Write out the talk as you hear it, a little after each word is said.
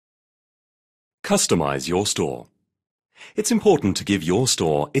Customize your store. It's important to give your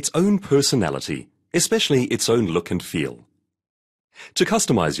store its own personality, especially its own look and feel. To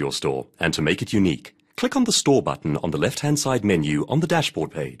customize your store and to make it unique, click on the Store button on the left-hand side menu on the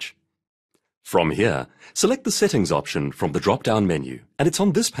dashboard page. From here, select the Settings option from the drop-down menu, and it's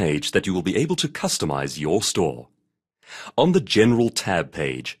on this page that you will be able to customize your store. On the General tab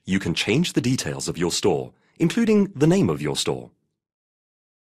page, you can change the details of your store, including the name of your store.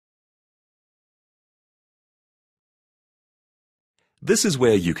 This is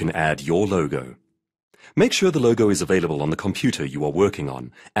where you can add your logo. Make sure the logo is available on the computer you are working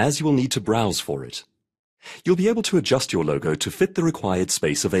on, as you will need to browse for it. You'll be able to adjust your logo to fit the required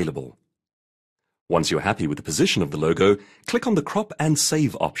space available. Once you're happy with the position of the logo, click on the Crop and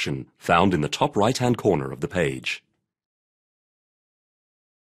Save option found in the top right-hand corner of the page.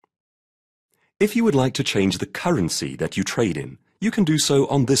 If you would like to change the currency that you trade in, you can do so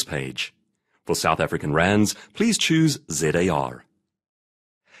on this page. For South African rands, please choose ZAR.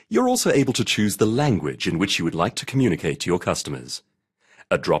 You're also able to choose the language in which you would like to communicate to your customers.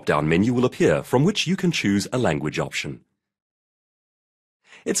 A drop-down menu will appear from which you can choose a language option.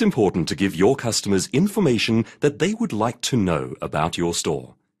 It's important to give your customers information that they would like to know about your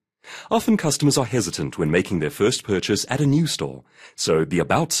store. Often customers are hesitant when making their first purchase at a new store, so the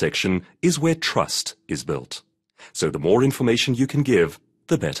About section is where trust is built. So the more information you can give,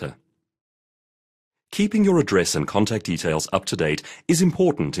 the better. Keeping your address and contact details up to date is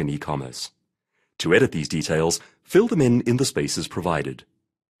important in e-commerce. To edit these details, fill them in the spaces provided.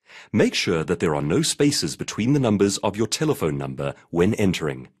 Make sure that there are no spaces between the numbers of your telephone number when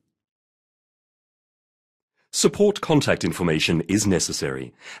entering. Support contact information is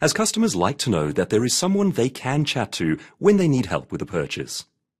necessary, as customers like to know that there is someone they can chat to when they need help with a purchase.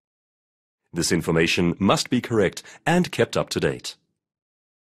 This information must be correct and kept up to date.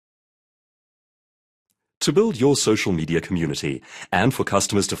 To build your social media community and for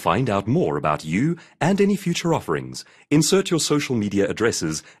customers to find out more about you and any future offerings, insert your social media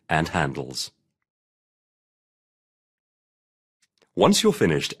addresses and handles. Once you're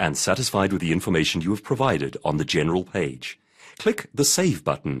finished and satisfied with the information you have provided on the General page, click the Save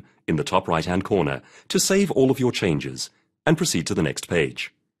button in the top right-hand corner to save all of your changes and proceed to the next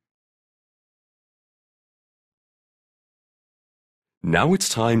page. Now it's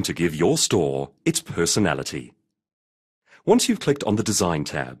time to give your store its personality. Once you've clicked on the Design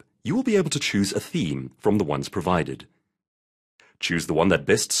tab, you will be able to choose a theme from the ones provided. Choose the one that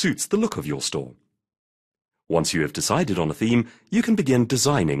best suits the look of your store. Once you have decided on a theme, you can begin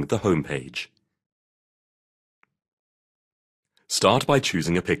designing the home page. Start by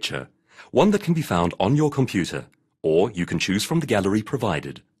choosing a picture, one that can be found on your computer, or you can choose from the gallery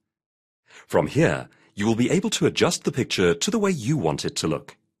provided. From here, you will be able to adjust the picture to the way you want it to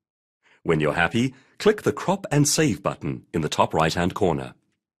look. When you're happy, click the Crop and Save button in the top right-hand corner.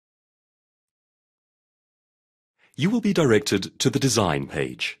 You will be directed to the Design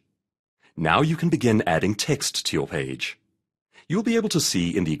page. Now you can begin adding text to your page. You'll be able to see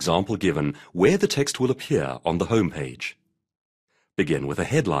in the example given where the text will appear on the home page. Begin with a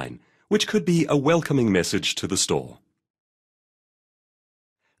headline, which could be a welcoming message to the store.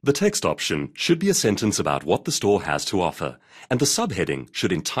 The text option should be a sentence about what the store has to offer, and the subheading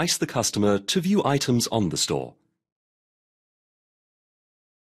should entice the customer to view items on the store.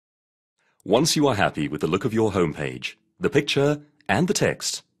 Once you are happy with the look of your homepage, the picture, and the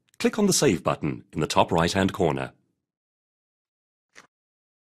text, click on the Save button in the top right-hand corner.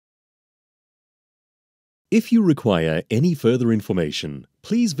 If you require any further information,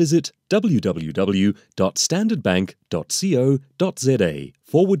 please visit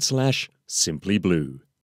www.standardbank.co.za/SimplyBlu.